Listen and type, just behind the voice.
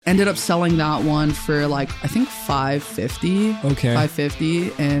ended up selling that one for like, I think 550. Okay.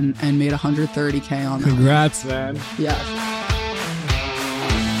 550 and made 130K on that. Congrats, man. Yeah.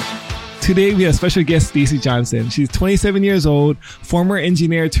 Today, we have special guest Stacey Johnson. She's 27 years old, former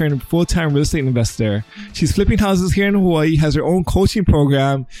engineer turned full-time real estate investor. She's flipping houses here in Hawaii, has her own coaching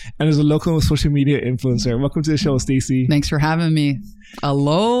program, and is a local social media influencer. Welcome to the show, Stacey. Thanks for having me.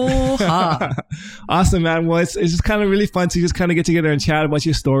 Aloha. Awesome, man. Well, it's just kind of really fun to just kind of get together and chat about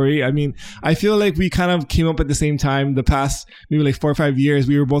your story. I mean, I feel like we kind of came up at the same time. The past maybe like 4 or 5 years,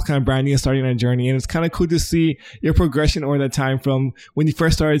 we were both kind of brand new and starting our journey. And it's kind of cool to see your progression over that time from when you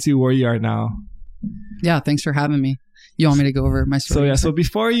first started to where you are now. Yeah, thanks for having me. You want me to go over my story? So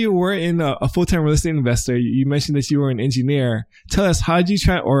before you were in a full-time real estate investor, you mentioned that you were an engineer. Tell us, how did you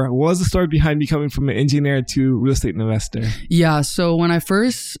try, or what was the story behind becoming from an engineer to real estate investor? Yeah, so when I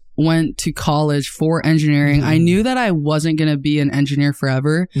first went to college for engineering, I knew that I wasn't going to be an engineer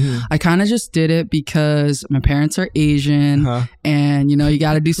forever. I kind of just did it because my parents are Asian and, you know, you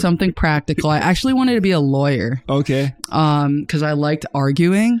got to do something practical. I actually wanted to be a lawyer. Okay. Because I liked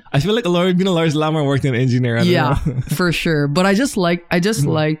arguing. I feel like being a lawyer is a lot more work than an engineer. I don't know. For sure. But I just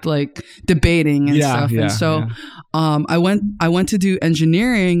liked like debating and stuff. And so I went to do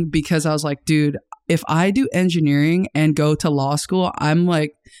engineering because I was like, dude, if I do engineering and go to law school, I'm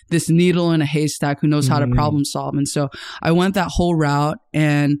like this needle in a haystack who knows how to problem solve. And so I went that whole route.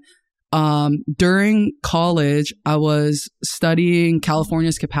 And during college, I was studying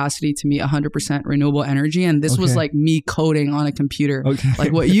California's capacity to meet 100% renewable energy. And this was like me coding on a computer,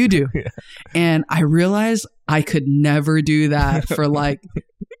 like what you do. And I realized I could never do that for like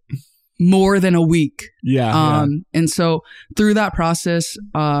more than a week. And so through that process,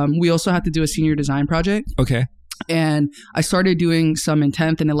 we also had to do a senior design project. Okay. And I started doing some in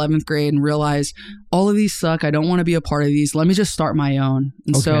 10th and 11th grade and realized all of these suck. I don't want to be a part of these. Let me just start my own.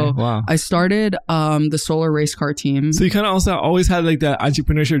 And so I started the solar race car team. So you kind of also always had like that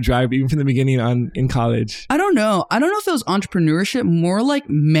entrepreneurship drive even from the beginning in college. I don't know if it was entrepreneurship, more like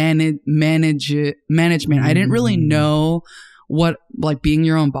management. I didn't really know what like being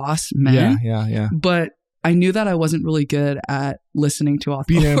your own boss meant. Yeah. But I knew that I wasn't really good at listening to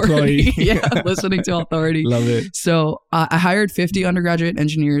authority. Being an employee. Listening to authority. Love it. So I hired 50 undergraduate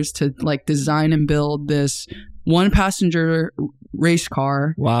engineers to like design and build this 1-passenger race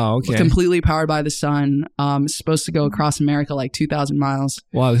car. Wow. Okay. Completely powered by the sun. It's supposed to go across America like 2,000 miles.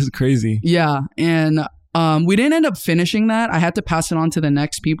 Wow, this is crazy. Yeah, and we didn't end up finishing that. I had to pass it on to the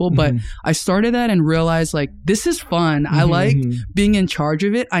next people, but I started that and realized like, this is fun. I like being in charge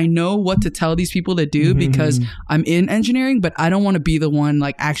of it. I know what to tell these people to do because I'm in engineering, but I don't want to be the one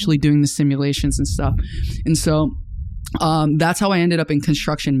like actually doing the simulations and stuff. And so that's how I ended up in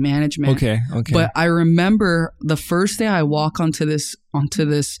construction management. Okay. But I remember the first day I walk onto this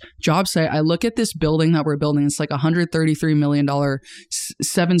job site, I look at this building that we're building. It's like $133 million,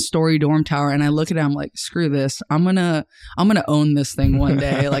 7-story dorm tower. And I look at it, I'm like, screw this. I'm gonna own this thing one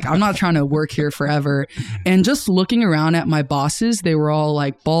day. Like, I'm not trying to work here forever. And just looking around at my bosses, they were all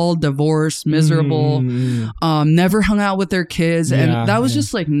like bald, divorced, miserable, never hung out with their kids. And that was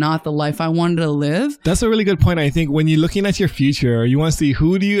just like not the life I wanted to live. That's a really good point. I think when you're looking at your future, you want to see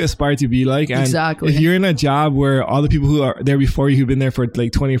who do you aspire to be like. And if you're in a job where all the people who are there before you, who've been there for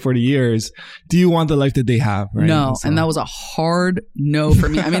like 20 or 40 years, do you want the life that they have? Right? No. And that was a hard no for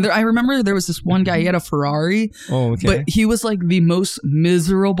me. I mean, I remember there was this one guy, he had a Ferrari, but he was like the most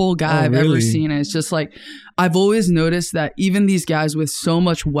miserable guy I've ever seen. And it's just like, I've always noticed that even these guys with so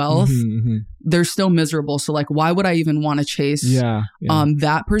much wealth, they're still miserable. So like, why would I even want to chase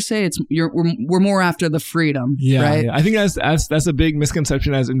that per se? We're more after the freedom, right? I think that's a big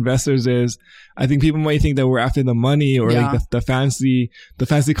misconception as investors is, I think people might think that we're after the money or like the fancy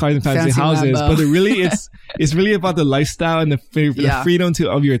cars and fancy houses, Lambo. But it's really about the lifestyle and the freedom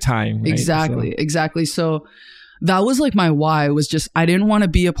of your time. Right? Exactly. So that was like my why, was just I didn't want to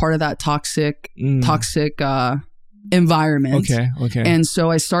be a part of that toxic environment. Okay. And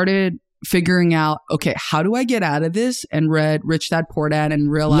so I started figuring out, okay, how do I get out of this? And read Rich Dad Poor Dad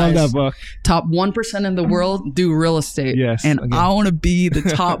and realized Love that book. Top 1% in the world do real estate. Yes. And I want to be the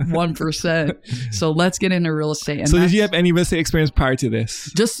top 1%. So let's get into real estate. And so did you have any real estate experience prior to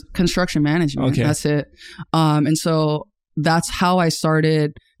this? Just construction management. Okay. That's it. And so that's how I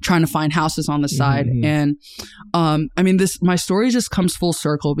started trying to find houses on the side. And I mean, my story just comes full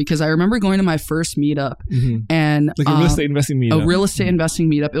circle because I remember going to my first meetup and like a real estate investing meetup. A real estate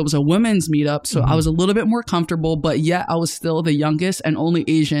investing meetup. It was a women's meetup, so I was a little bit more comfortable, but yet I was still the youngest and only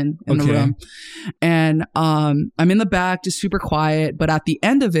Asian in the room. And I'm in the back, just super quiet. But at the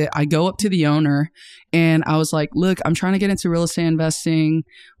end of it, I go up to the owner and I was like, look, I'm trying to get into real estate investing.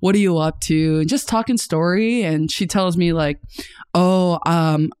 What are you up to? And just talking story. And she tells me like, oh,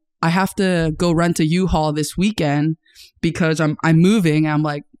 I have to go rent a U-Haul this weekend because I'm moving. I'm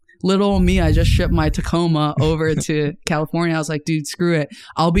like, little old me, I just shipped my Tacoma over to California. I was like, dude, screw it.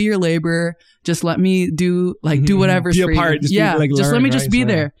 I'll be your laborer. Just let me do whatever's be a for part. you. Just yeah, like just learn, let me just be so,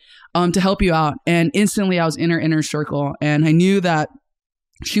 there to help you out. And instantly I was in her inner circle. And I knew that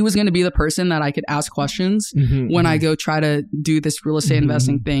she was going to be the person that I could ask questions when I go try to do this real estate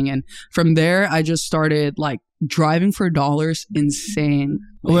investing thing. And from there, I just started like driving for dollars insane.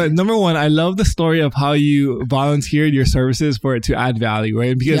 Well, number one, I love the story of how you volunteered your services for it to add value,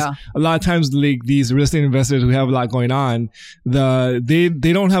 right? Because a lot of times, like these real estate investors who have a lot going on, they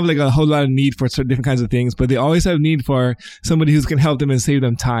don't have like a whole lot of need for certain different kinds of things, but they always have need for somebody who can help them and save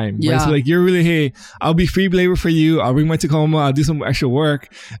them time. Yeah. Right? So like you're really, hey, I'll be free labor for you. I'll bring my Tacoma. I'll do some extra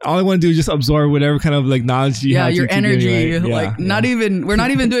work. All I want to do is just absorb whatever kind of like knowledge you have. Your energy, right? like we're not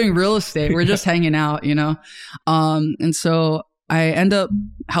even doing real estate. We're just hanging out, you know? And so I end up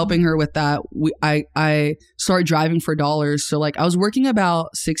helping her with that. I started driving for dollars. So like I was working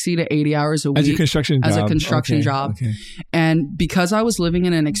about 60 to 80 hours a week. As a construction job. Okay. And because I was living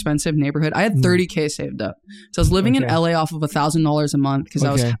in an expensive neighborhood, I had $30K saved up. So I was living in LA off of $1,000 a month because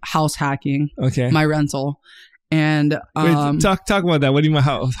I was house hacking my rental. And wait, talk about that. What do you mean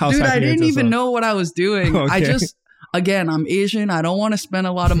house hacking? Dude, I didn't even know what I was doing. Again, I'm Asian. I don't want to spend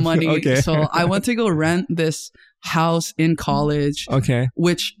a lot of money. So I went to go rent this house in college.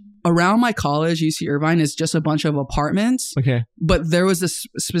 Which around my college, UC Irvine, is just a bunch of apartments. But there was this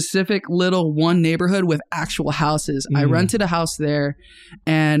specific little one neighborhood with actual houses. I rented a house there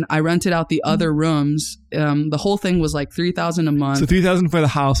and I rented out the other rooms. The whole thing was like $3,000 a month. So $3,000 for the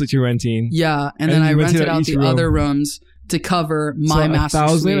house that you're renting. Yeah. And then I rented out the other rooms to cover my master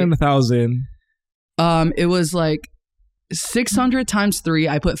suite. $1,000 and $1,000. It was like 600 times 3.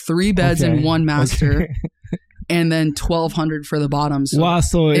 I put 3 beds in one master. And then $1,200 for the bottom. So wow!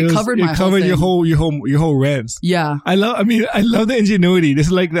 So it covered your whole rents. Yeah, I love the ingenuity. This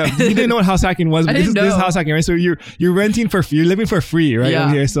is like that. You didn't know what house hacking was, but this is house hacking, right? So you're renting you're living for free, right?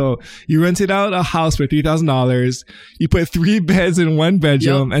 Over here. So you rented out a house for $3,000. You put 3 beds in one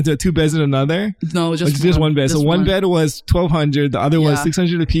bedroom and 2 beds in another. No, just one bed. So one bed was $1,200. The other was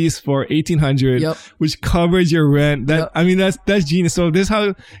 $600 a piece for $1,800, which covers your rent. I mean that's genius. So this is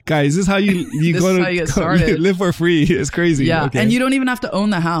how you go to get started. Live for free. It's crazy. Yeah. And you don't even have to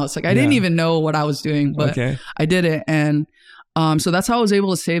own the house. Like I didn't even know what I was doing, but I did it. And so that's how I was able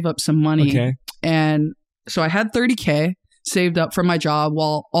to save up some money. And so I had $30K saved up from my job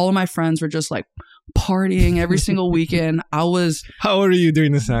while all of my friends were just like partying every single weekend. How old are you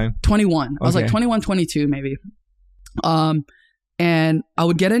during this time? 21. I was like 21, 22 maybe. And I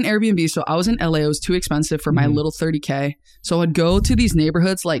would get an Airbnb. So I was in LA. It was too expensive for my little $30K. So I'd go to these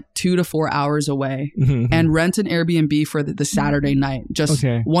neighborhoods like 2 to 4 hours away and rent an Airbnb for the Saturday night. Just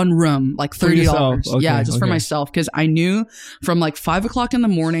one room, like $30. For myself. Because I knew from like 5 o'clock in the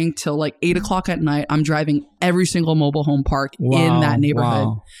morning till like 8 o'clock at night, I'm driving every single mobile home park in that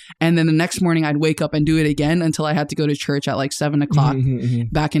neighborhood. And then the next morning I'd wake up and do it again until I had to go to church at like 7 o'clock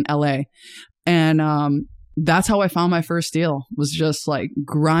back in LA. And that's how I found my first deal, was just like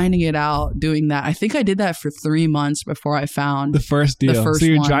grinding it out, doing that. I think I did that for 3 months before I found the first deal. So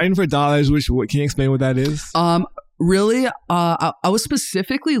you're driving for dollars, can you explain what that is? Really, I was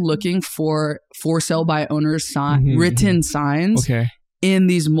specifically looking for sale by owners written signs in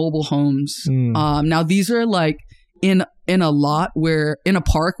these mobile homes. Now these are like in a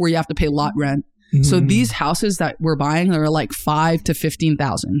park where you have to pay lot rent. So these houses that we're buying are like $5,000 to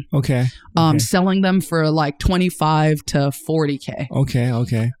 $15,000. Selling them for like $25,000 to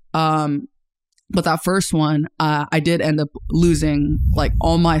 $40,000. But that first one, I did end up losing like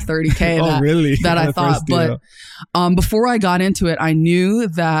all my $30,000 that I thought. But before I got into it, I knew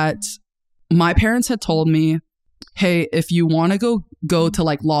that my parents had told me, hey, if you want to go to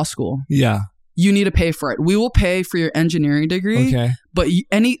like law school, you need to pay for it. We will pay for your engineering degree, but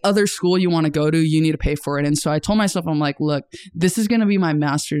any other school you want to go to, you need to pay for it. And so I told myself, I'm like, look, this is going to be my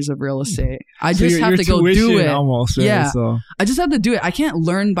master's of real estate. I just have to go do it. Almost, right? Yeah. So. I just have to do it. I can't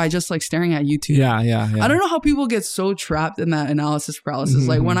learn by just like staring at YouTube. Yeah. I don't know how people get so trapped in that analysis paralysis.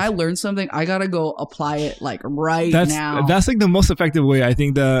 Like when I learn something, I got to go apply it like now. That's like the most effective way. I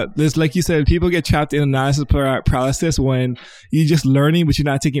think there's, like you said, people get trapped in analysis paralysis when you're just learning, but you're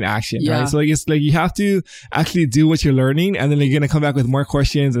not taking action, right? So like, it's like you have to actually do what you're learning, and then you're going to come back with more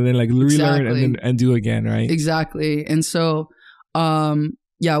questions and then like relearn and do again, right? Exactly. And so,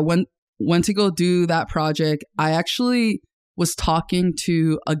 when to go do that project, I actually was talking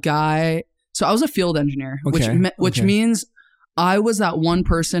to a guy. So I was a field engineer, which means I was that one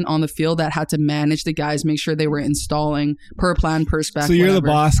person on the field that had to manage the guys, make sure they were installing per plan, per spec. So you're the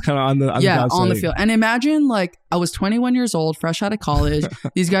boss kind of on the field. And imagine like I was 21 years old, fresh out of college.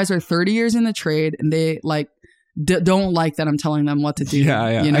 These guys are 30 years in the trade, and they like don't like that I'm telling them what to do.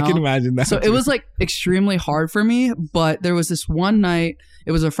 Yeah. You know? I can imagine that. So it was like extremely hard for me. But there was this one night,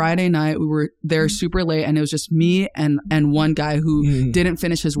 it was a Friday night. We were there super late, and it was just me and one guy who didn't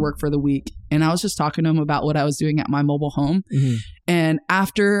finish his work for the week. And I was just talking to him about what I was doing at my mobile home. And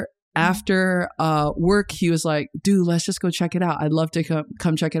after work, he was like, dude, let's just go check it out. I'd love to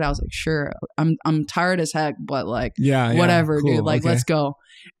come check it out. I was like, sure. I'm tired as heck, but like, whatever, cool, dude. Like, let's go.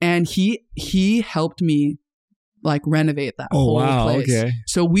 And he helped me like renovate that whole place. Okay.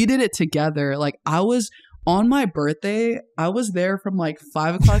 So we did it together. Like I was on my birthday, I was there from like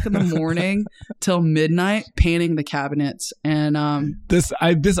 5 o'clock in the morning till midnight painting the cabinets. And I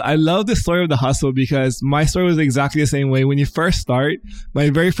love the story of the hustle, because my story was exactly the same way. When you first start,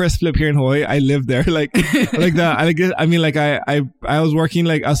 my very first flip here in Hawaii, I lived there. Like that. I was working,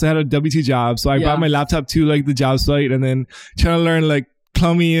 like I also had a W-2 job, so I brought my laptop to like the job site, and then trying to learn like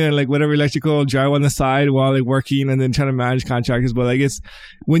plumbing and like whatever electrical drywall on the side while like working, and then trying to manage contractors. But like, it's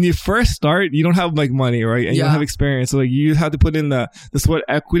when you first start, you don't have like money, right? And you don't have experience, so like you have to put in the sweat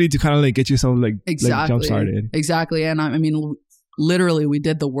equity to kind of like get yourself like jump started. Exactly. And I mean, literally we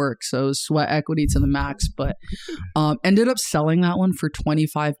did the work, so it was sweat equity to the max. But ended up selling that one for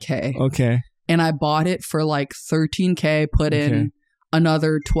 $25,000. Okay. And I bought it for like $13,000, put in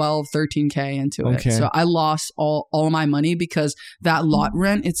another $13,000 into it. So I lost all my money, because that lot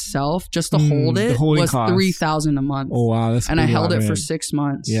rent itself, just to hold it, was $3,000 a month. Oh wow, that's and I held it for 6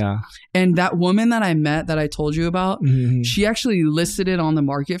 months. Yeah. And that woman that I met, that I told you about, she actually listed it on the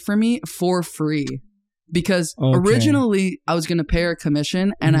market for me for free. Because originally I was going to pay her a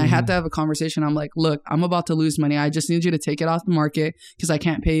commission, and I had to have a conversation. I'm like, look, I'm about to lose money. I just need you to take it off the market, because I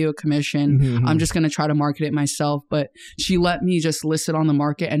can't pay you a commission. I'm just going to try to market it myself. But she let me just list it on the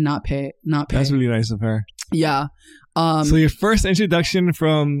market and not pay. That's really nice of her. Yeah. So your first introduction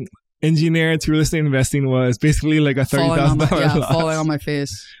from engineer to real estate investing was basically like a $30,000 loss. Falling on my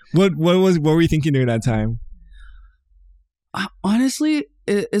face. What were you thinking during that time? Honestly,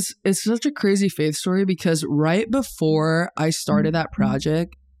 it's such a crazy faith story, because right before I started that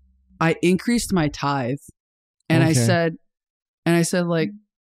project, I increased my tithe, and I said like,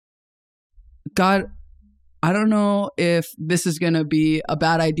 God, I don't know if this is going to be a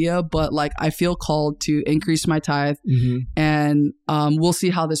bad idea, but like I feel called to increase my tithe, and we'll see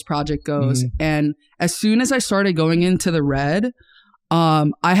how this project goes. And as soon as I started going into the red,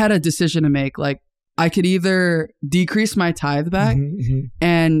 I had a decision to make. Like, I could either decrease my tithe back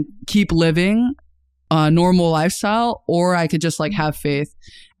and keep living a normal lifestyle, or I could just like have faith.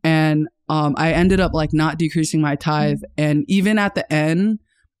 And I ended up like not decreasing my tithe. And even at the end,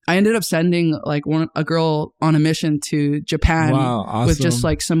 I ended up sending like a girl on a mission to Japan with just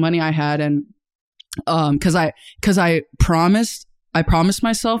like some money I had. And because I promised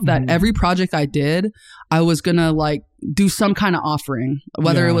myself that every project I did, I was gonna like do some kind of offering,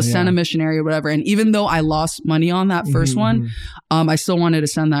 whether it was send a missionary or whatever. And even though I lost money on that first one, I still wanted to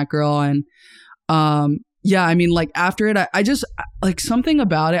send that girl. And I mean, like after it, I just like something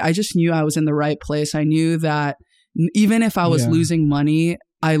about it. I just knew I was in the right place. I knew that even if I was losing money,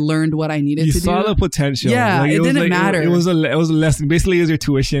 I learned what I needed to do. You saw the potential. Yeah, like, it didn't matter. It was a lesson. Basically, it was your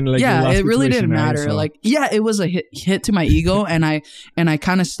tuition. Like, it really didn't matter. Right? Like, it was a hit to my ego, and I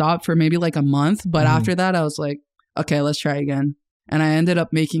kind of stopped for maybe like a month. But after that, I was like, okay, let's try again. And I ended up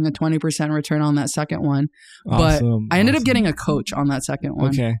making a 20% return on that second one. But I ended up getting a coach on that second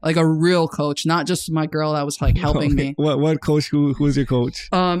one. Okay. Like a real coach, not just my girl that was like helping me. What coach? Who was your coach?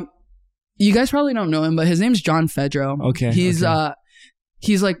 You guys probably don't know him, but his name's John Fedro. Okay.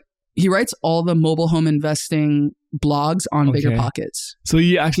 He's like, he writes all the mobile home investing blogs on Bigger Pockets. So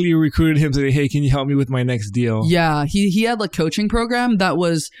you actually recruited him to say, hey, can you help me with my next deal? Yeah. He had like coaching program that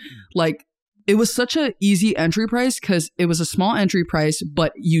was like it was such a easy entry price because it was a small entry price,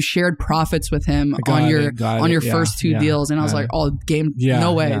 but you shared profits with him on your first two deals. And I was like, oh,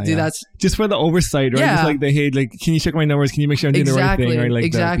 no way, dude. That's just for the oversight, right? Yeah. Just like the, hey, like, can you check my numbers? Can you make sure I'm doing the right thing? Right?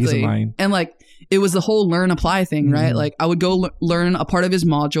 Like the peace of mind. And like, it was the whole learn apply thing, right? Like I would go learn a part of his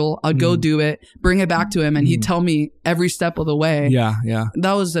module. I'd go do it, bring it back to him, and he'd tell me every step of the way. Yeah.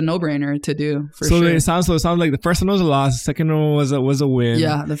 That was a no-brainer to do for sure. It sounds like the first one was a loss, the second one was a win.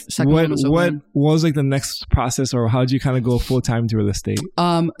 Yeah, the second one was a win. What was like the next process, or how did you kind of go full time to real estate?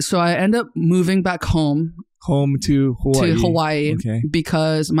 So I ended up moving back home to Hawaii. Okay.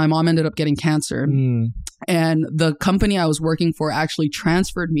 Because my mom ended up getting cancer. And the company I was working for actually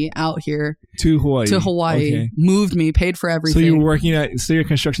transferred me out here to Hawaii. Okay. Moved me, paid for everything. So you were working your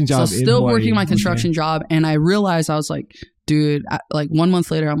construction job. So still working my construction job, and I realized I was like, dude, like 1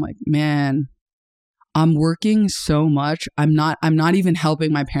 month later, I'm like, man, I'm working so much. I'm not even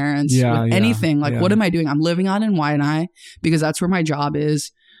helping my parents with anything. Like, what am I doing? I'm living out in Waianae because that's where my job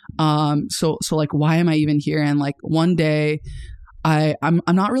is. So like, why am I even here? And like one day, I'm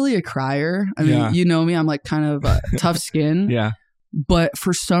not really a crier. I mean, you know me, I'm like kind of tough skin. Yeah. But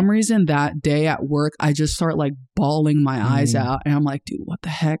for some reason that day at work, I just start like bawling my eyes out. And I'm like, dude, what the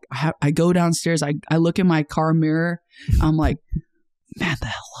heck? I go downstairs. I look in my car mirror. I'm like, man the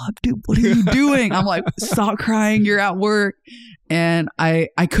hell up, dude. What are you doing? I'm like, stop crying. You're at work. And I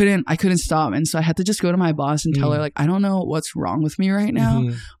couldn't stop. And so I had to just go to my boss and tell her, like, I don't know what's wrong with me right now,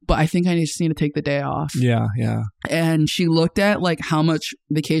 but I think I just need to take the day off. Yeah. And she looked at like how much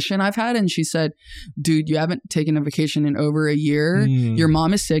vacation I've had. And she said, dude, you haven't taken a vacation in over a year. Your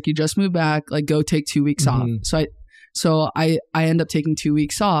mom is sick. You just moved back. Like, go take 2 weeks off. So I end up taking 2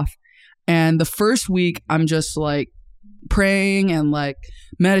 weeks off. And the first week I'm just like praying and like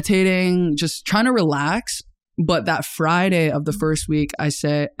meditating, just trying to relax. But that Friday of the first week, I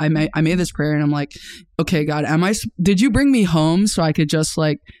made this prayer and I'm like, okay, God, did you bring me home so I could just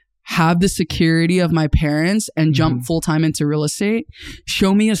like have the security of my parents and jump full time into real estate?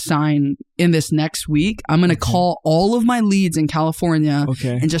 Show me a sign in this next week. I'm going to call all of my leads in California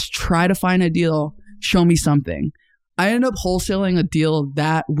and just try to find a deal. Show me something. I ended up wholesaling a deal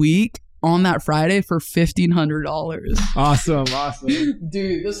that week on that Friday for $1,500. Awesome.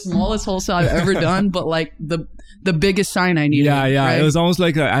 Dude, the smallest wholesale I've ever done, but like the biggest sign I needed. Yeah. Right? It was almost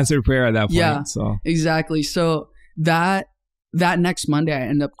like an answered prayer at that point. Yeah, so exactly. So that next Monday, I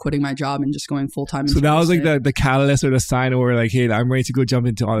ended up quitting my job and just going full time. So that was like the catalyst or the sign where like, hey, I'm ready to go jump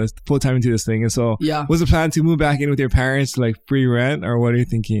into all this full time into this thing. And so was the plan to move back in with your parents to like free rent, or what are you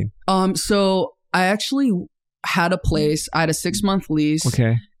thinking? So I actually had a place. I had a 6-month lease.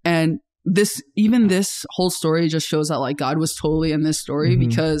 Okay. And this whole story just shows that like God was totally in this story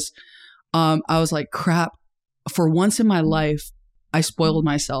because I was like, crap, for once in my life, I spoiled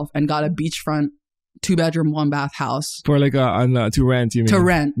myself and got a beachfront 2-bedroom 1-bath house for like to rent. You mean to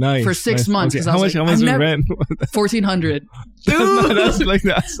rent? Nice, for 6 months. Okay. How much was rent? $1,400. That's like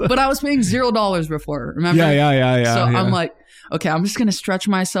that. But I was paying $0 before. Remember? Yeah. So I'm like, okay, I'm just gonna stretch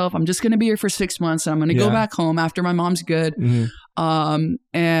myself. I'm just gonna be here for 6 months, and I'm gonna go back home after my mom's good.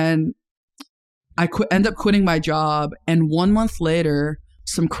 And I end up quitting my job, and 1 month later,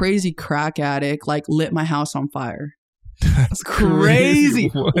 some crazy crack addict like lit my house on fire. That's crazy.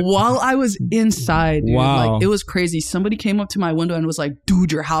 While I was inside, dude. Wow. Like, it was crazy. Somebody came up to my window and was like,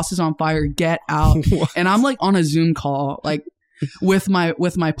 dude, your house is on fire. Get out. And I'm like on a Zoom call, like with my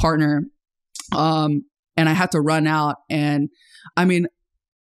partner. And I had to run out. And I mean,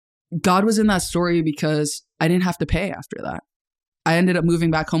 God was in that story because I didn't have to pay after that. I ended up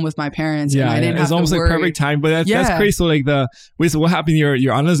moving back home with my parents. Yeah, and I didn't have it's almost to worry. like perfect time. But that's crazy. So like so what happened?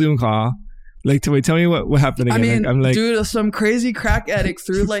 You're on a Zoom call. Like, tell me what happened again. I mean, like, I'm like, dude, some crazy crack addict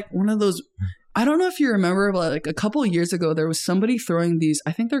threw like one of those. I don't know if you remember, but like a couple of years ago, there was somebody throwing these.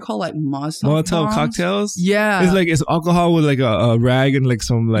 I think they're called like Molotov cocktails. Yeah, it's alcohol with like a rag and like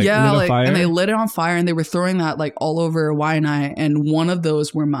some like lit on fire. And they lit it on fire, and they were throwing that like all over Waianae, and one of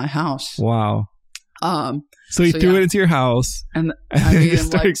those were my house. Wow. So he threw it into your house, and I mean,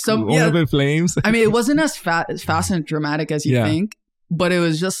 like up in flames. I mean, it wasn't as fast and dramatic as you think, but it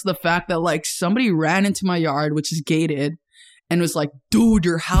was just the fact that like somebody ran into my yard, which is gated, and was like, "Dude,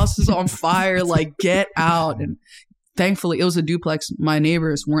 your house is on fire! Like, get out!" And thankfully, it was a duplex. My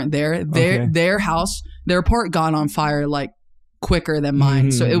neighbors weren't there. Their house, their part got on fire like quicker than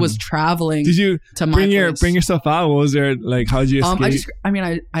mine. So it was traveling. Did you to my place. bring yourself out? What was there like? How did you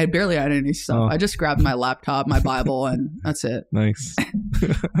escape? I barely had any stuff. I just grabbed my laptop, my Bible, and that's it. Nice.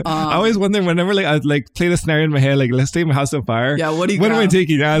 I always wonder whenever like I like play the scenario in my head, like let's take my house on fire. Yeah, what am I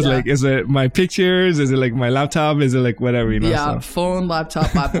taking? I was like, is it my pictures? Is it like my laptop? Is it like whatever? Yeah, phone,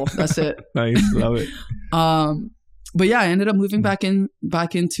 laptop, Bible. That's it. Nice, love it. But yeah, I ended up moving back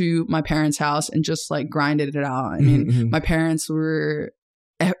into my parents' house and just like grinded it out. I mean, my parents were.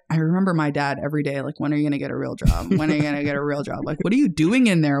 I remember my dad every day, like, when are you going to get a real job? When are you going to get a real job? Like, what are you doing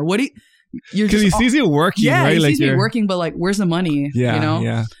in there? Because he sees you working, yeah, right? He sees me working, but like, where's the money? Yeah, you know?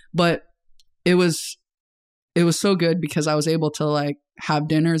 Yeah. But it was so good because I was able to like have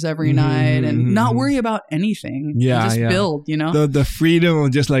dinners every night and not worry about anything. Yeah, just build, you know? The freedom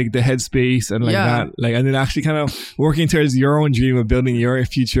of just like the headspace and like that, like, and then actually kind of working towards your own dream of building your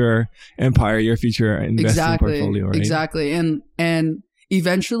future empire, your future investing portfolio, right? Exactly. And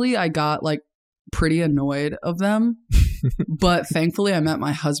eventually I got like pretty annoyed of them, but thankfully I met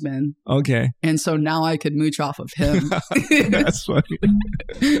my husband. Okay. And so now I could mooch off of him. That's funny.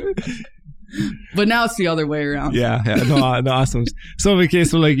 But now it's the other way around. Yeah. No, awesome. So okay,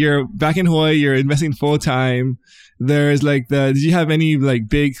 so like you're back in Hawaii, you're investing full time. There's like did you have any like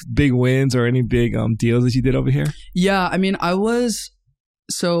big wins or any big deals that you did over here? Yeah, I mean,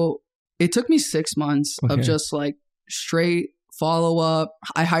 so it took me 6 months of just like straight follow up.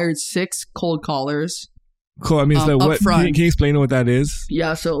 I hired 6 cold callers. Cool. I mean, so what can you explain what that is?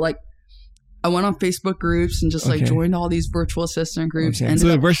 Yeah, so like I went on Facebook groups and just like joined all these virtual assistant groups. Okay. So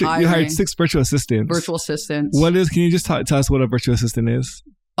you hired 6 virtual assistants. Virtual assistants. Can you just tell us what a virtual assistant is?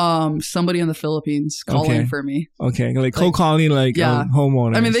 Somebody in the Philippines calling for me. Okay, like cold calling, like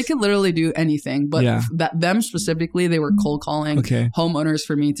homeowners. I mean, they could literally do anything, but them specifically, they were cold calling homeowners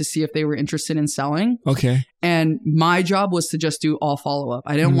for me to see if they were interested in selling. Okay. And my job was to just do all follow up.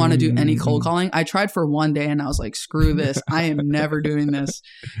 I didn't want to do any cold calling. I tried for one day and I was like, screw this. I am never doing this.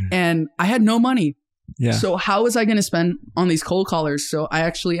 And I had no money. Yeah. So how was I going to spend on these cold callers? So I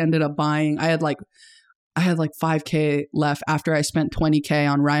actually ended up buying. I had like $5,000 left after I spent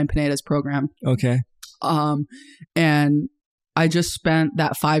 $20,000 on Ryan Pineda's program. Okay. And I just spent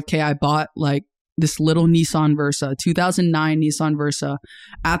that $5,000. I bought like this little Nissan Versa, 2009 Nissan Versa.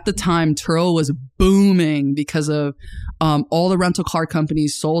 At the time, Turo was booming because of all the rental car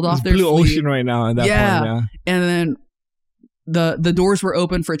companies sold off their blue fleet. ocean right now at that point. Yeah. And then the doors were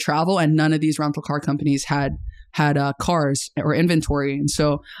open for travel, and none of these rental car companies had cars or inventory. And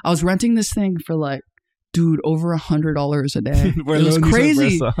so I was renting this thing for like, dude, over $100 a day. It was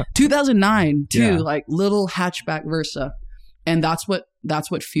crazy. 2009 too, like little hatchback Versa, and that's what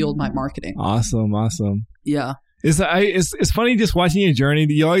fueled my marketing. Awesome. Yeah, it's funny just watching your journey.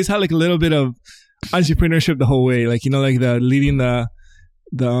 You always had like a little bit of entrepreneurship the whole way, like, you know, like the leading the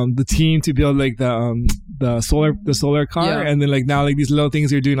team to build like the solar car, and then like now like these little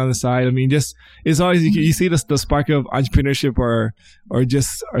things you're doing on the side. I mean, just it's always you see the spark of entrepreneurship or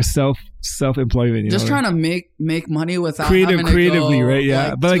just self-employment. Just trying to make money without creatively, right?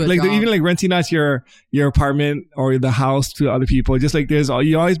 Yeah, like, but like even like renting out your apartment or the house to other people. Just like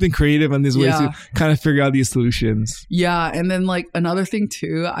you always been creative on these ways to kind of figure out these solutions. Yeah, and then like another thing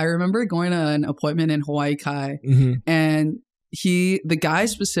too, I remember going to an appointment in Hawaii Kai, and the guy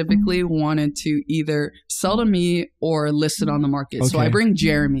specifically wanted to either sell to me or list it on the market. So I bring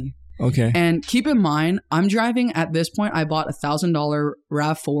Jeremy. Okay. And keep in mind, I'm driving at this point. I bought $1,000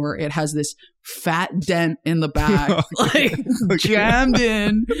 RAV4. It has this fat dent in the back, like jammed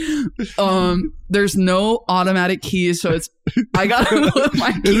in. There's no automatic keys, so I gotta put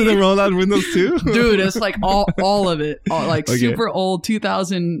my keys. Is it the roll-down windows too? Dude, it's like all of it, super old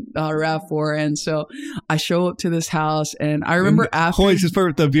 2000 RAV4. And so I show up to this house, and I remember after. Hawaii, just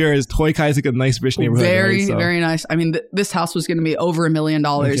for the viewers, Hawaii Kai is like a nice rich neighborhood. Very, very nice. I mean, this house was going to be over $1 million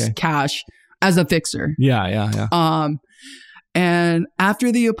cash as a fixer. Yeah. And after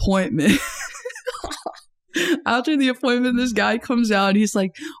the appointment, this guy comes out and he's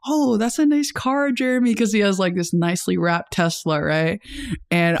like, "Oh, that's a nice car, Jeremy," because he has like this nicely wrapped Tesla, right?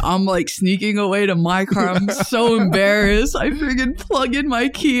 And I'm like sneaking away to my car. I'm so embarrassed. I freaking plug in my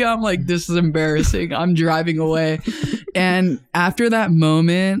key. I'm like, this is embarrassing. I'm driving away. And after that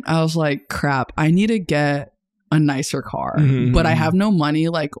moment, I was like, crap, I need to get a nicer car, but I have no money.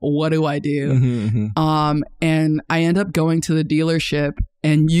 Like, what do I do? And I end up going to the dealership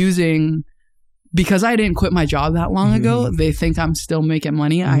and because I didn't quit my job that long ago, they think I'm still making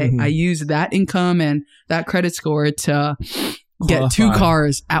money. I use that income and that credit score to get 2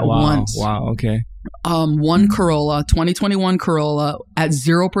 cars at once. Wow. Okay. One Corolla, 2021 Corolla at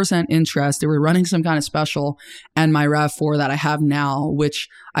 0% interest. They were running some kind of special, and my RAV4 that I have now, which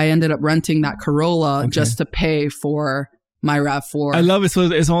I ended up renting that Corolla just to pay for my RAV4. I love it.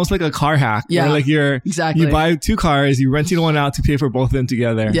 So it's almost like a car hack. Yeah, like exactly. You buy 2 cars, you rent one out to pay for both of them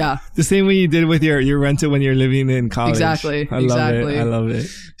together. Yeah. The same way you did with your rental when you're living in college. Exactly. I love it.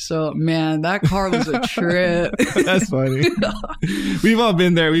 So, man, that car was a trip. That's funny. We've all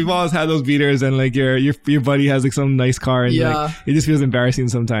been there. We've always had those beaters, and like your buddy has like some nice car, and like, it just feels embarrassing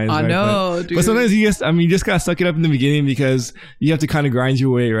sometimes. I know, dude. But sometimes you just gotta suck it up in the beginning because you have to kind of grind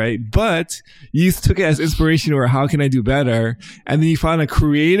your way, right? But you took it as inspiration, or how can I do better? And then you found a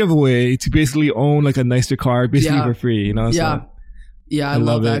creative way to basically own like a nicer car basically for free, you know? So, I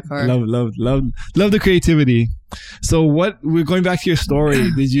love that car. Love the creativity. So we're going back to your story.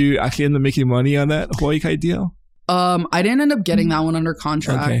 Did you actually end up making money on that Hawaii kite deal? I didn't end up getting that one under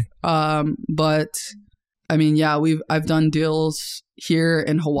contract. Okay. But I mean, I've done deals here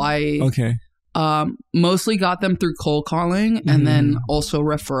in Hawaii. Okay. Mostly got them through cold calling and then also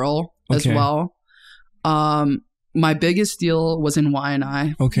referral as well. My biggest deal was in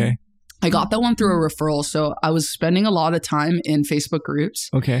Waianae. Okay. I got that one through a referral. So I was spending a lot of time in Facebook groups.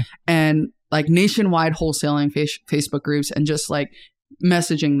 Okay. And like nationwide wholesaling Facebook groups and just like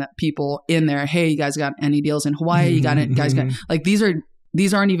messaging that people in there. Hey, you guys got any deals in Hawaii? You got it? Guys got like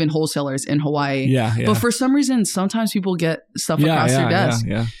these aren't even wholesalers in Hawaii. Yeah. But for some reason, sometimes people get stuff across their desk.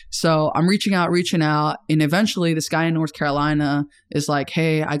 Yeah. So I'm reaching out. And eventually this guy in North Carolina is like,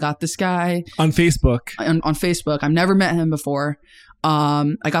 hey, I got this guy. On Facebook. On Facebook. I've never met him before.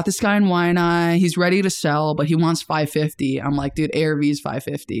 I got this guy in Waianae. He's ready to sell, but he wants $550. I'm like, dude, ARV is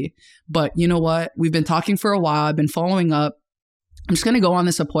 $550. But you know what? We've been talking for a while. I've been following up. I'm just going to go on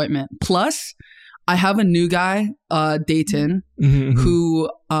this appointment. Plus, I have a new guy, Dayton, who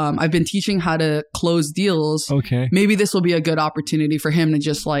I've been teaching how to close deals. Okay. Maybe this will be a good opportunity for him to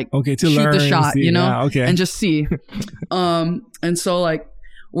just like to shoot learn the shot, you know, and just see. And so like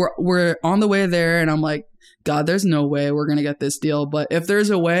we're on the way there, and I'm like, God, there's no way we're going to get this deal. But if there's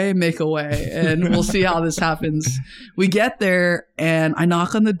a way, make a way. And we'll see how this happens. We get there and I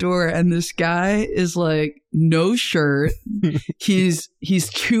knock on the door and this guy is like, no shirt. He's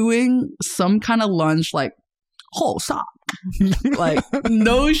chewing some kind of lunch like, oh, stop. Like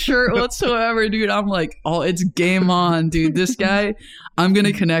no shirt whatsoever, dude. I'm like, oh, it's game on, dude. This guy, I'm going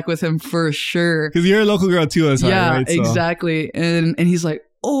to connect with him for sure. Because you're a local girl too. Right? Exactly. And he's like,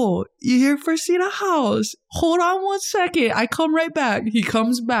 oh, you here for see the house? Hold on 1 second. I come right back. He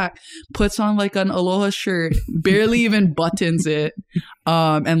comes back, puts on like an Aloha shirt, barely even buttons it,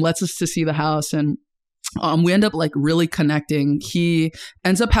 and lets us to see the house. And we end up like really connecting. He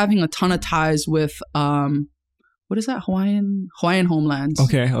ends up having a ton of ties with what is that? Hawaiian Homelands.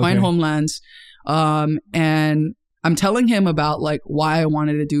 Okay. Hawaiian Homelands. And I'm telling him about like why I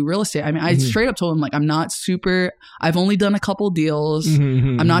wanted to do real estate. I mean, I straight up told him like, I've only done a couple deals.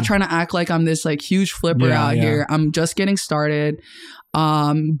 I'm not trying to act like I'm this like huge flipper out here. I'm just getting started.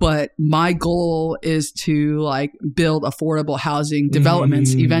 But my goal is to like build affordable housing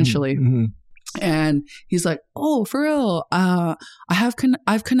developments eventually. And he's like, oh, for real? I have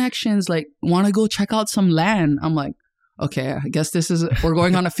connections, like want to go check out some land. I'm like, okay, I guess we're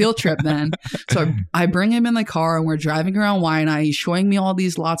going on a field trip then. So I bring him in the car and we're driving around Waianae. He's showing me all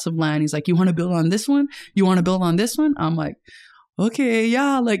these lots of land. He's like, you want to build on this one? You want to build on this one? I'm like, okay,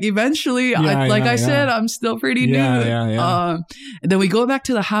 yeah. Like eventually, I said, I'm still pretty new. And then we go back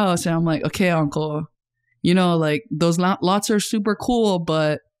to the house and I'm like, okay, uncle, you know, like those lots are super cool,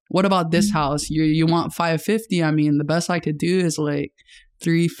 but what about this house? You want $550? I mean, the best I could do is like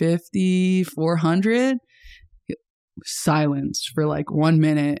 $350, $400. Silence for like 1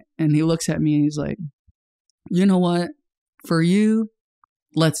 minute, and he looks at me and he's like, you know what, for you,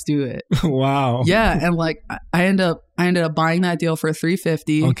 let's do it. Wow. Yeah. And like I ended up buying that deal for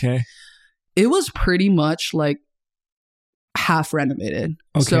 $350. Okay. It was pretty much like half renovated.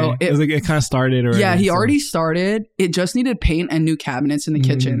 Okay. So it was like it kind of started already. Yeah, he already started. It just needed paint and new cabinets in the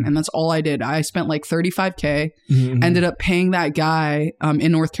kitchen, and that's all I did. I spent like $35K. Ended up paying that guy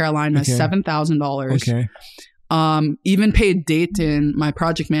in North Carolina $7,000. Okay. Even paid Dayton, my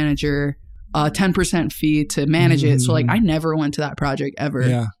project manager, 10% fee to manage it. So like I never went to that project ever.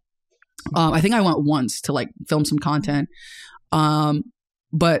 Yeah. I think I went once to like film some content.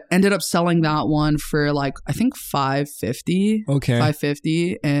 But ended up selling that one for like I think $550. Okay.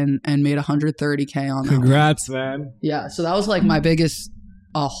 $550 and made $130K on that. Congrats, man. Yeah. So that was like my biggest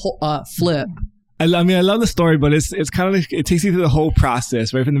flip. I mean, I love the story, but it's kind of like, it takes you through the whole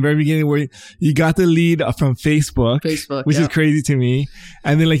process, right? From the very beginning where you got the lead from Facebook, which is crazy to me.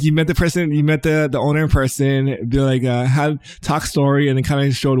 And then like you met the person, you met the owner in person, they like, had talk story and then kind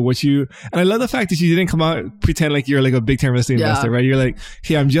of showed what you, and I love the fact that you didn't come out pretend like you're like a big term real estate investor, right? You're like,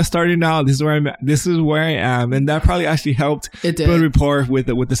 hey, I'm just starting out. This is where I'm at. This is where I am. And that probably actually helped build rapport with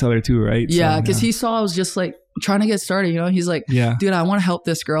the seller too, right? Yeah. So, cause he saw I was just like, trying to get started, you know. He's like, dude, I want to help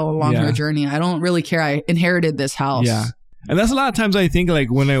this girl along her journey. I don't really care. I inherited this house. Yeah. And that's a lot of times I think like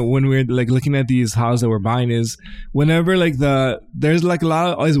when we're like looking at these houses that we're buying is whenever like there's like a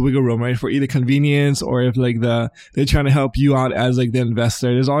lot of always wiggle room, right? For either convenience or if like they're trying to help you out as like the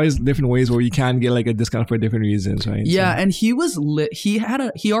investor. There's always different ways where you can get like a discount for different reasons, right? Yeah. So. And he was he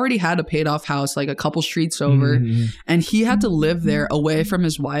already had a paid off house like a couple streets over, and he had to live there away from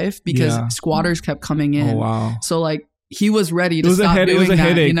his wife because squatters kept coming in. Oh, wow. So like, he was ready to stop doing that. It was a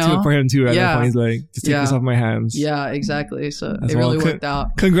headache, you know? for him too. At that point, he's like, just take this off my hands. Yeah, exactly. So it really worked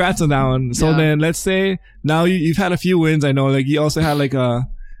out. Congrats on that one. So then, let's say now you've had a few wins. I know, like you also had like a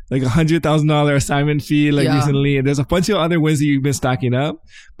 $100,000 assignment fee recently, and there's a bunch of other wins that you've been stacking up.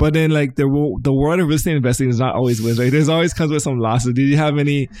 But then like the world of real estate investing is not always wins, right? There's always comes with some losses. Did you have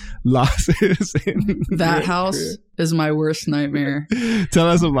any losses? That house is my worst nightmare. Tell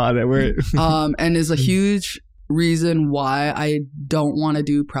us about it. And is a huge reason why I don't want to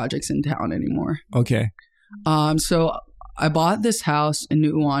do projects in town anymore. Okay. So I bought this house in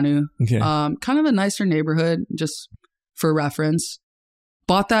Nu'uanu. Okay. Kind of a nicer neighborhood, just for reference.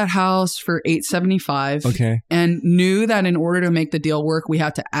 Bought that house for $875. Okay. And knew that in order to make the deal work, we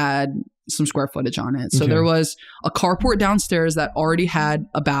had to add some square footage on it. So there was a carport downstairs that already had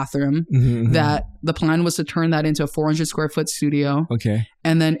a bathroom that the plan was to turn that into a 400 square foot studio. Okay.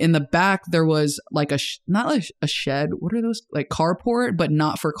 And then in the back, there was like not like a shed. What are those? Like carport, but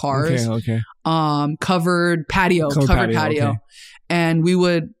not for cars. Okay. Covered patio. Okay. And we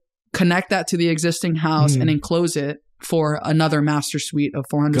would connect that to the existing house and enclose it for another master suite of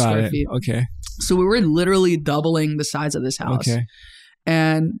 400 square feet. Okay. So we were literally doubling the size of this house. Okay.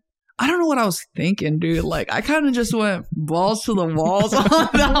 And I don't know what I was thinking, dude. Like, I kind of just went balls to the walls on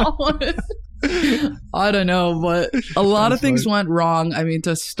that one. I don't know, but a lot of things went wrong. I mean,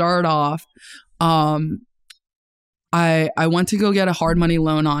 to start off, I went to go get a hard money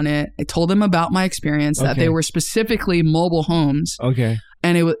loan on it. I told them about my experience, that they were specifically mobile homes. Okay.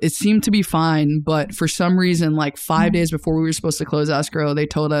 And it seemed to be fine, but for some reason, like 5 days before we were supposed to close escrow, they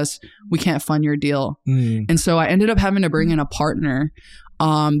told us we can't fund your deal. And so I ended up having to bring in a partner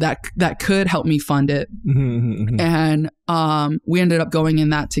that could help me fund it. And we ended up going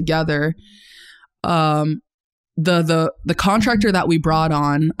in that together. The contractor that we brought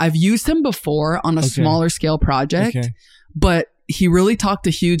on, I've used him before on a smaller scale project, but he really talked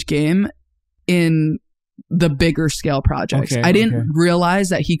a huge game in the bigger scale projects. I didn't realize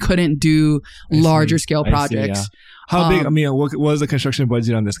that he couldn't do larger scale projects. How big? I mean, what was the construction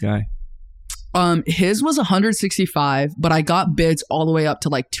budget on this guy? His was 165, but I got bids all the way up to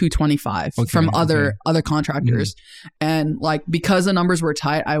like 225 from other contractors. And like, because the numbers were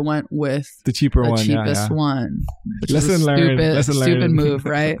tight, I went with the cheaper one, cheapest one, which lesson is learned. Stupid move,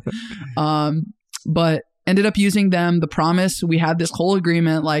 right? But ended up using them. The promise, we had this whole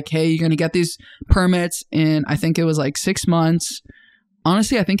agreement like, hey, you're going to get these permits in, I think it was like 6 months.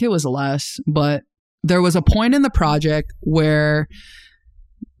 Honestly, I think it was less, but there was a point in the project where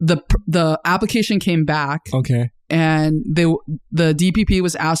the application came back. And the DPP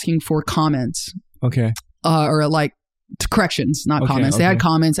was asking for comments. Or like corrections, not comments. They had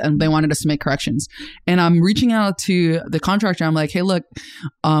comments and they wanted us to make corrections. And I'm reaching out to the contractor. I'm like, hey, look,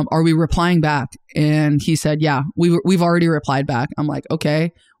 are we replying back? And he said, yeah, we've already replied back. I'm like,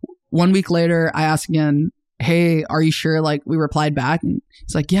 okay. 1 week later, I asked again, hey, are you sure like we replied back? And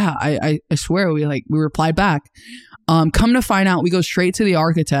he's like, yeah, I swear we replied back. Come to find out, we go straight to the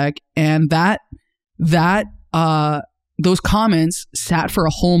architect, and those comments sat for a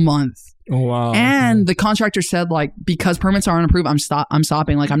whole month. Oh, wow. And the contractor said, like, because permits aren't approved, I'm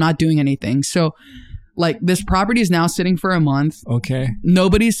stopping. Like, I'm not doing anything. So, like, this property is now sitting for a month.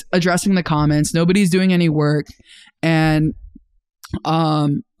 Nobody's addressing the comments. Nobody's doing any work. And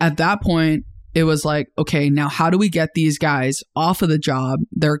at that point, it was like, okay, now how do we get these guys off of the job?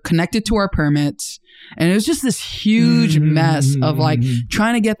 They're connected to our permits. And it was just this huge mess of like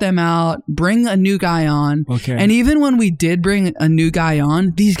trying to get them out, bring a new guy on. And even when we did bring a new guy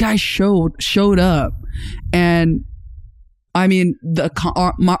on, these guys showed up. And I mean,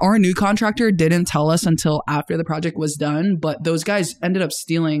 our new contractor didn't tell us until after the project was done, but those guys ended up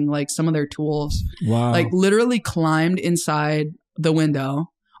stealing like some of their tools. Wow. Like literally climbed inside the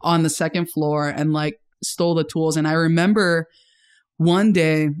window, on the second floor and like stole the tools. And I remember one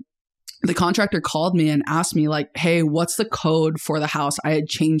day the contractor called me and asked me like, hey, what's the code for the house? I had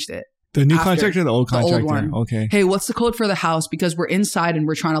changed it. The new contractor or the old contractor? The old one. Okay. Hey, what's the code for the house? Because we're inside and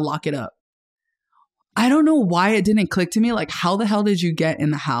we're trying to lock it up. I don't know why it didn't click to me. Like, how the hell did you get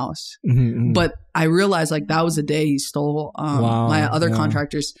in the house? But I realized like that was the day he stole my other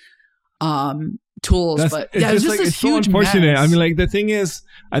contractor's tools. But yeah, it's just this huge unfortunate. mess. I mean, like the thing is,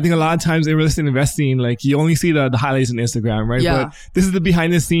 I think a lot of times in real estate investing, like you only see the highlights on Instagram, right? Yeah. But this is the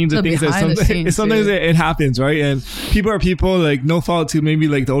behind the scenes of things that sometimes it happens, right? And people are people, like no fault to maybe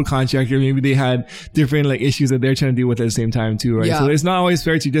like the old contractor, maybe they had different like issues that they're trying to deal with at the same time too, right? Yeah. So it's not always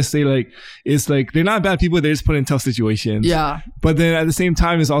fair to just say like, it's like, they're not bad people, they're just put in tough situations. Yeah. But then at the same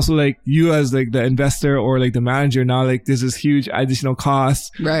time, it's also like you as like the investor or like the manager, now like there's this huge additional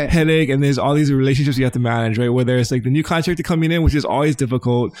cost, right, headache, and there's all these relationships you have to manage, right? Whether it's like the new contractor coming in, which is always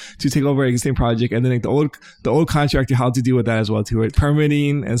difficult to take over an existing project, and then like the old contractor, how to deal with that as well too, right?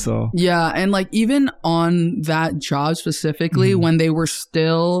 Permitting, and so. Yeah, and like even on that job specifically, when they were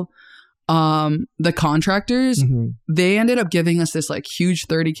still the contractors, they ended up giving us this like huge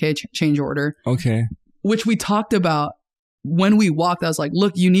 30K change order. Okay. Which we talked about when we walked. I was like,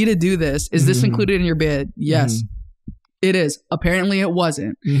 look, you need to do this. Is this included in your bid? Yes. It is. Apparently it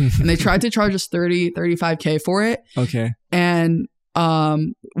wasn't. And they tried to charge us 35K for it. Okay. And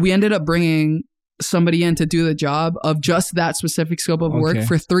we ended up bringing somebody in to do the job of just that specific scope of work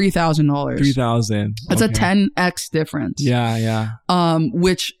for $3,000. $3,000. That's a 10x difference. Yeah.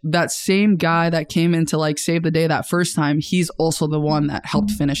 Which that same guy that came in to like save the day that first time, he's also the one that helped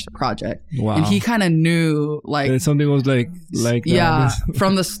finish the project. Wow. And he kind of knew like that something was like yeah,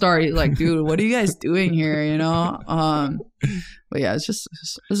 from the start. Like, dude, what are you guys doing here? You know? But yeah, it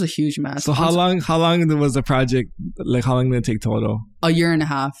was a huge mess. So how long was the project? Like, how long did it take total? A year and a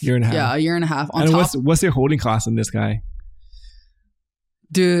half. Yeah, a year and a half. And what's your holding cost on this guy?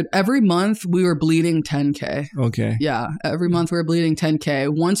 Dude, every month we were bleeding 10K. Okay. Yeah, every month we were bleeding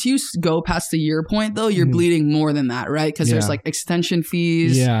 10K. Once you go past the year point, though, you're bleeding more than that, right? Because there's like extension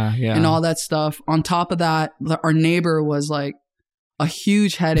fees, and all that stuff. On top of that, our neighbor was like a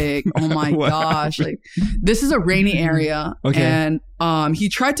huge headache. Oh my gosh. Like, this is a rainy area. And he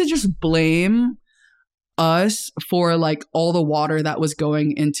tried to just blame us for like all the water that was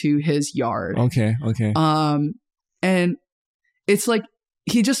going into his yard. Okay. And it's like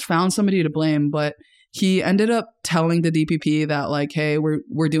he just found somebody to blame, but he ended up telling the DPP that like, hey,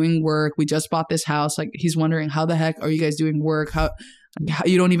 we're doing work. We just bought this house. Like, he's wondering, how the heck are you guys doing work? How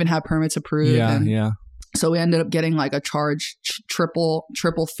you don't even have permits approved? Yeah. So we ended up getting like a charge triple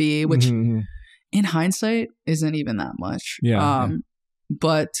fee, which in hindsight isn't even that much.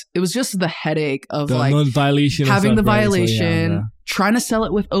 But it was just the headache of the like violation, having the violation, so, trying to sell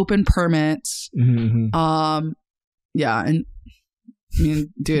it with open permits. And I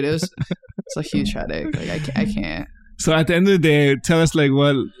mean, dude, it's a huge headache. Like I can't. So at the end of the day, tell us like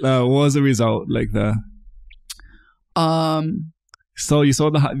what was the result? Like the so you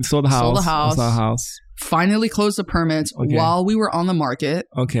sold the house. Sold the house. Finally closed the permits while we were on the market.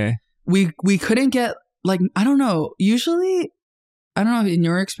 Okay. We couldn't get like, I don't know. Usually, I don't know in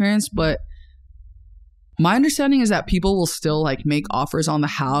your experience, but my understanding is that people will still like make offers on the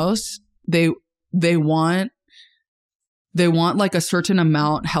house. They want like a certain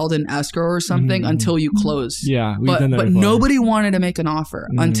amount held in escrow or something until you close. Yeah. But nobody wanted to make an offer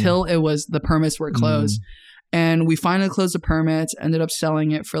until the permits were closed. And we finally closed the permits, ended up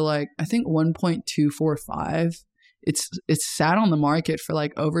selling it for like, I think 1.245. It's sat on the market for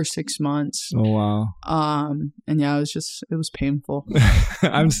like over 6 months. Oh, wow. And yeah, it was painful.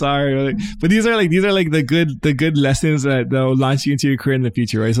 I'm sorry. But these are like the good lessons that will launch you into your career in the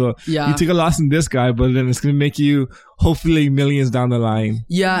future, right? So you took a loss in this guy, but then it's going to make you hopefully millions down the line.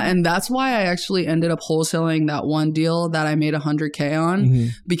 Yeah. And that's why I actually ended up wholesaling that one deal that I made 100K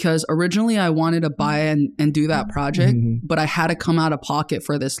on, because originally I wanted to buy and do that project, but I had to come out of pocket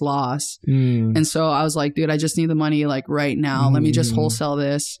for this loss. And so I was like, dude, I just need the money like right now. Let me just wholesale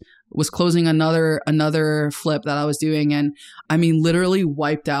this. Was closing another flip that I was doing, and I mean literally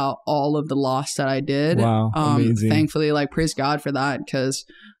wiped out all of the loss that I did. Wow. Amazing. Thankfully, like praise God for that, because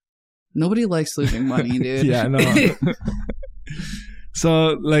nobody likes losing money, dude. Yeah, no.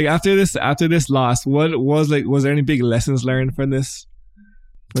 So like after this loss, was there any big lessons learned from this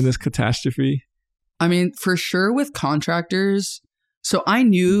catastrophe? I mean, for sure with contractors. So I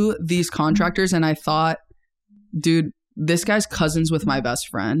knew these contractors and I thought, dude, this guy's cousins with my best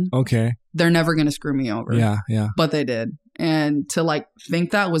friend. Okay. They're never going to screw me over. Yeah. But they did. And to like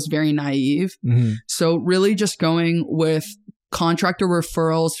think that was very naive. So really just going with contractor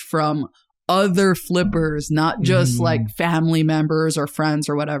referrals from other flippers, not just like family members or friends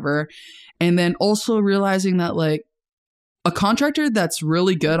or whatever. And then also realizing that like a contractor that's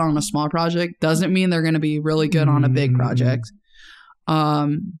really good on a small project doesn't mean they're going to be really good on a big project.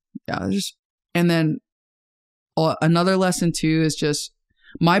 And then another lesson too is just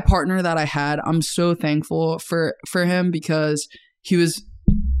my partner that I had. I'm so thankful for him because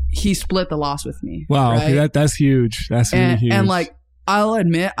he split the loss with me. Wow. Right? Okay, that's huge. That's really huge. And like, I'll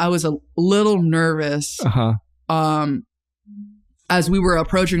admit I was a little nervous as we were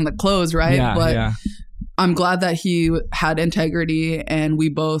approaching the close, right? Yeah, but I'm glad that he had integrity and we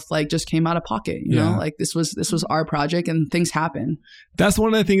both like just came out of pocket, you know, like this was our project and things happen. That's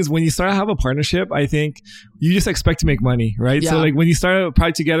one of the things when you start to have a partnership, I think you just expect to make money, right? Yeah. So like when you start a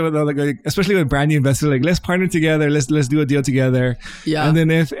project together with like especially with brand new investors, like let's partner together, let's do a deal together. Yeah. And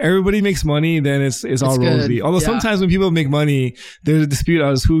then if everybody makes money, then it's all rosy. Although sometimes when people make money, there's a dispute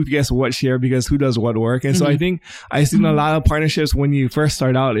as who gets what share because who does what work. And so I think I've seen a lot of partnerships when you first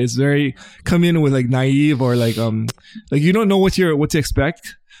start out, it's very come in with like naive or like you don't know what to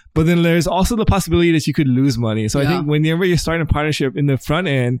expect. But then there's also the possibility that you could lose money. So I think whenever you're starting a partnership in the front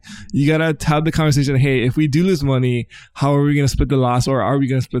end, you got to have the conversation, hey, if we do lose money, how are we going to split the loss or are we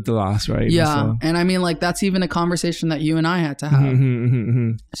going to split the loss, right? Yeah. And I mean, like, that's even a conversation that you and I had to have.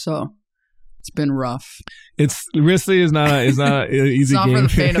 So it's been rough. It's risky. It's not an easy it's not game. For the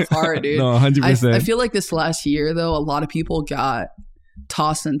faint of heart, dude. No, 100%. I feel like this last year, though, a lot of people got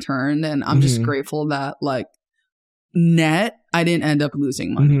tossed and turned. And I'm just grateful that, like, net, I didn't end up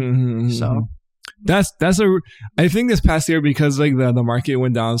losing money. So I think this past year, because like the market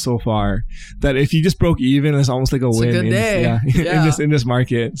went down so far that if you just broke even, it's almost like a win. It's a good day. In this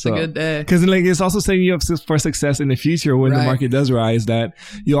market. It's a good day. Because like it's also setting you up for success in the future when the market does rise, that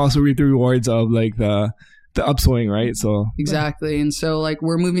you also reap the rewards of like the upswing, right? So exactly. And so like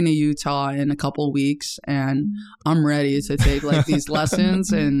we're moving to Utah in a couple weeks and I'm ready to take like these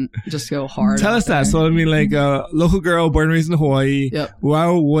lessons and just go hard. Tell us that. So I mean, like local girl born and raised in Hawaii. Yep.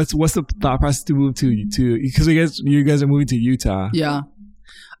 Wow. What's the thought process to move to because you guys are moving to Utah? Yeah.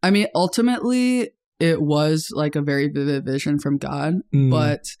 I mean, ultimately it was like a very vivid vision from God,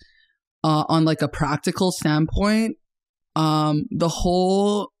 but on like a practical standpoint, the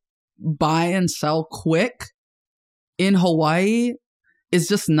whole buy and sell quick in Hawaii is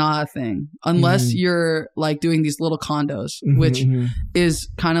just not a thing unless you're like doing these little condos, which is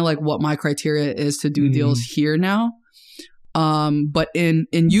kind of like what my criteria is to do deals here now. But in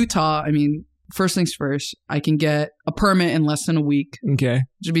Utah, I mean, first things first, I can get a permit in less than a week. Okay.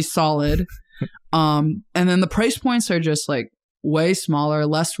 To be solid. And then the price points are just like way smaller,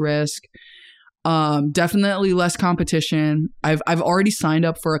 less risk. Definitely less competition. I've already signed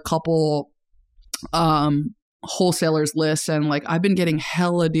up for a couple wholesalers lists and like I've been getting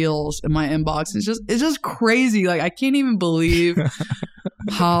hella deals in my inbox. It's just crazy. Like I can't even believe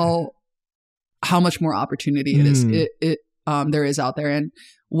how much more opportunity there is out there. And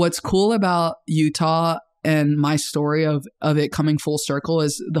what's cool about Utah and my story of it coming full circle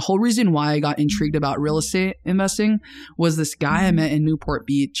is the whole reason why I got intrigued about real estate investing was this guy I met in Newport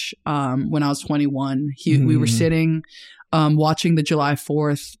Beach when I was 21. We were sitting watching the July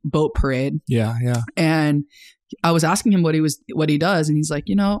 4th boat parade. Yeah. And I was asking him what he does, and he's like,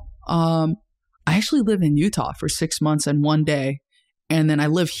 I actually live in Utah for 6 months and 1 day. And then I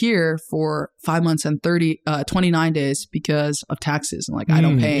live here for 5 months and 29 days because of taxes. And like, I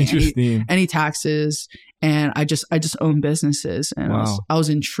don't pay any taxes and I just own businesses. And I was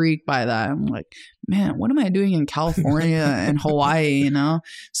intrigued by that. I'm like, man, what am I doing in California and Hawaii,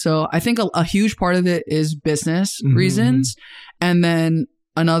 So I think a huge part of it is business reasons. And then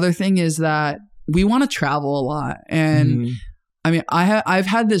another thing is that we want to travel a lot. And I mean, I've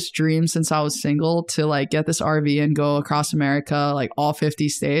had this dream since I was single to like get this RV and go across America, like all 50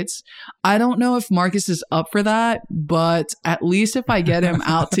 states. I don't know if Marcus is up for that, but at least if I get him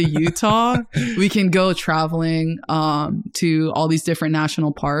out to Utah, we can go traveling to all these different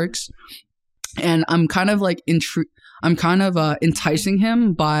national parks. And I'm kind of like enticing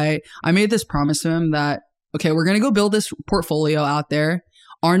him by, I made this promise to him that, okay, we're going to go build this portfolio out there.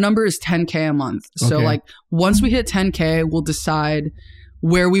 Our number is 10K a month. So like once we hit 10K, we'll decide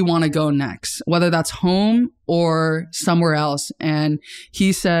where we want to go next, whether that's home or somewhere else. And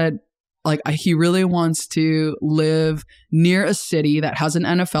he said like he really wants to live near a city that has an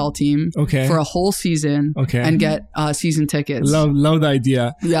NFL team for a whole season and get season tickets. Love the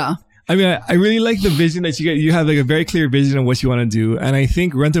idea. Yeah. I mean, I really like the vision that you get. You have like a very clear vision of what you want to do. And I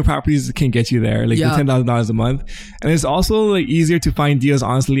think rental properties can get you there, like the $10,000 a month. And it's also like easier to find deals,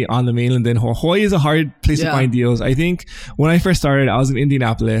 honestly, on the mainland than Hawaii is a hard place to find deals. I think when I first started, I was in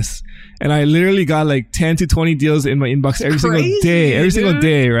Indianapolis and I literally got like 10 to 20 deals in my inbox every single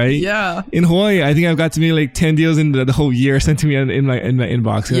day, right? Yeah. In Hawaii, I think I've got to maybe like 10 deals in the whole year sent to me in my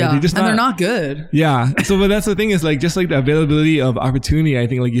inbox. Yeah. They're not good. Yeah. So, but that's the thing is like, just like the availability of opportunity, I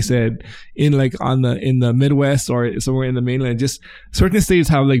think, like you said, in like in the Midwest or somewhere in the mainland, just certain states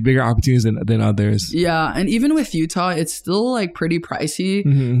have like bigger opportunities than others. Yeah. And even with Utah, it's still like pretty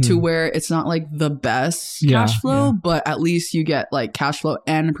pricey to where it's not like the best cash flow, but at least you get like cash flow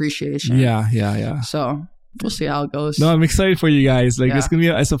and appreciation. Yeah. So we'll see how it goes. No, I'm excited for you guys. Like it's gonna be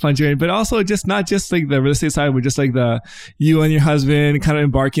a fun journey, but also just not just like the real estate side, but just like you and your husband kind of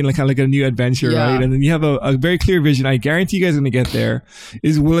embarking like kind of like a new adventure, right? And then you have a very clear vision. I guarantee you guys are gonna get there.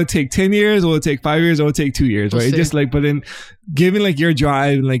 Will it take 10 years? Will it take 5 years? Or will it take 2 years? Right? Just like, but then given like your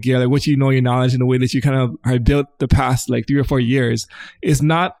drive and like like what you know, your knowledge and the way that you kind of have built the past like 3 or 4 years, it's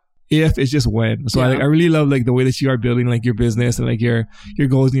not if, it's just when. So I really love like the way that you are building like your business and like your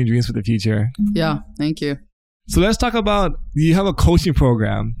goals and your dreams for the future. Yeah. Thank you. So let's talk about, you have a coaching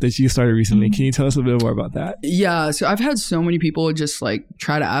program that you started recently. Can you tell us a bit more about that? Yeah. So I've had so many people just like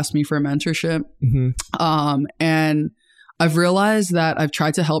try to ask me for a mentorship. And I've realized that I've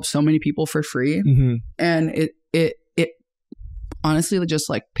tried to help so many people for free. And it honestly just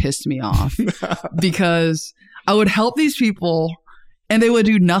like pissed me off because I would help these people and they would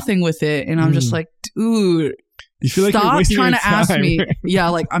do nothing with it. And I'm just like, dude, you feel like stop trying to ask me. Yeah,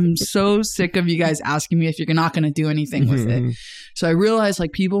 like I'm so sick of you guys asking me if you're not going to do anything with it. So I realized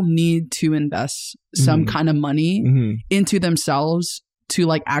like people need to invest some kind of money into themselves to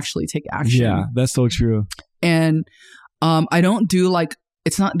like actually take action. Yeah, that's so true. And I don't do like,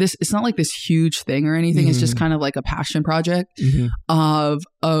 it's not like this huge thing or anything. It's just kind of like a passion project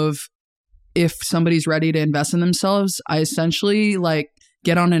of if somebody's ready to invest in themselves, I essentially like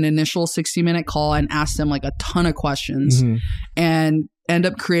get on an initial 60-minute call and ask them like a ton of questions and end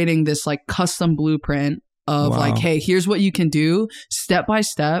up creating this like custom blueprint of like, hey, here's what you can do step by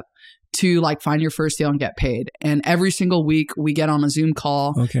step to like find your first deal and get paid. And every single week we get on a Zoom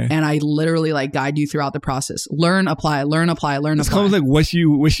call and I literally like guide you throughout the process. Learn, apply. It's kind of like what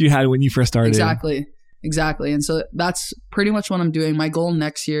you wish you had when you first started. Exactly. And so that's pretty much what I'm doing. My goal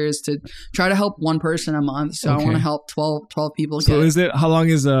next year is to try to help one person a month. So I want to help 12 people. So how long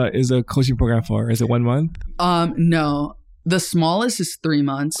is a coaching program for? Is it 1 month? No. The smallest is 3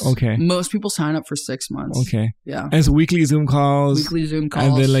 months. Okay. Most people sign up for 6 months. Okay. Yeah. And it's weekly Zoom calls.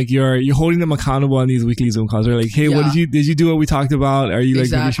 And then like you're holding them accountable on these weekly Zoom calls. They're like, hey, what did you do what we talked about? Are you like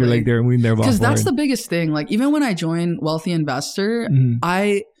making sure like they're moving their ball forward? Because that's the biggest thing. Like even when I joined Wealthy Investor,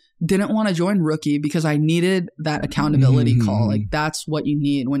 I didn't want to join Rookie because I needed that accountability call. Like that's what you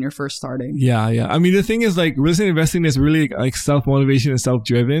need when you're first starting. Yeah. I mean, the thing is like real estate investing is really like self-motivation and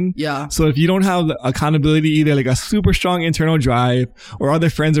self-driven. Yeah. So if you don't have the accountability, either like a super strong internal drive or other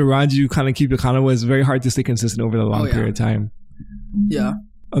friends around you kind of keep you accountable, it's very hard to stay consistent over the long period of time. Yeah.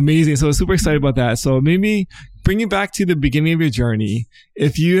 Amazing. So super excited about that. So maybe bring it back to the beginning of your journey.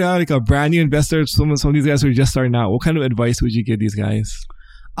 If you have like a brand new investor, some of these guys who are just starting out, what kind of advice would you give these guys?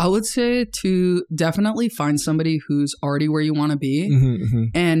 I would say to definitely find somebody who's already where you want to be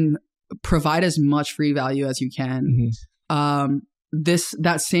and provide as much free value as you can.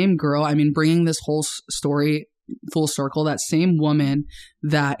 That same girl, I mean, bringing this whole story full circle, that same woman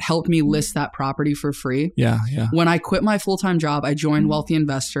that helped me list that property for free. Yeah. When I quit my full-time job, I joined Wealthy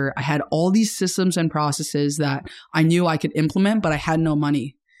Investor. I had all these systems and processes that I knew I could implement, but I had no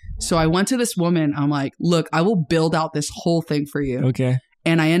money. So I went to this woman. I'm like, look, I will build out this whole thing for you. Okay.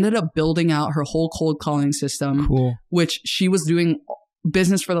 And I ended up building out her whole cold calling system, which she was doing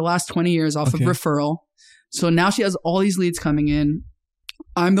business for the last 20 years off of referral. So now she has all these leads coming in.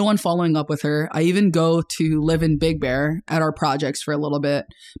 I'm the one following up with her. I even go to live in Big Bear at our projects for a little bit,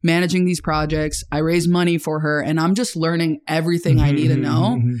 managing these projects. I raise money for her and I'm just learning everything I need to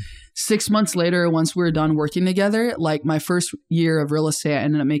know. 6 months later, once we were done working together, like my first year of real estate, I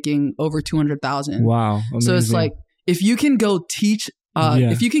ended up making over $200,000. Wow. Amazing. So it's like, if you can go teach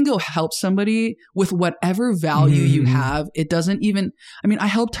if you can go help somebody with whatever value you have, it doesn't even, I mean, I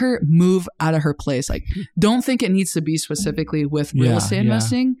helped her move out of her place. Like, don't think it needs to be specifically with real estate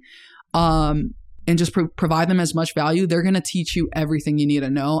investing. And just provide them as much value. They're going to teach you everything you need to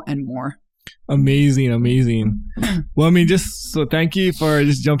know and more. Amazing. Well, I mean, just so thank you for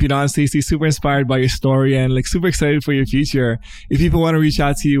just jumping on, Stacey. Super inspired by your story and like super excited for your future. If people want to reach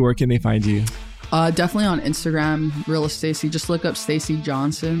out to you, where can they find you? Definitely on Instagram, Real Stacey. Just look up Stacey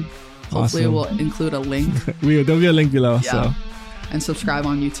Johnson. Hopefully Awesome. we'll include a link. There'll be a link below. Yeah. So. And subscribe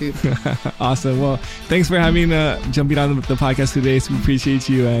on YouTube. Awesome. Well, thanks for jumping on the podcast today. So we appreciate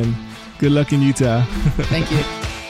you, and good luck in Utah. Thank you.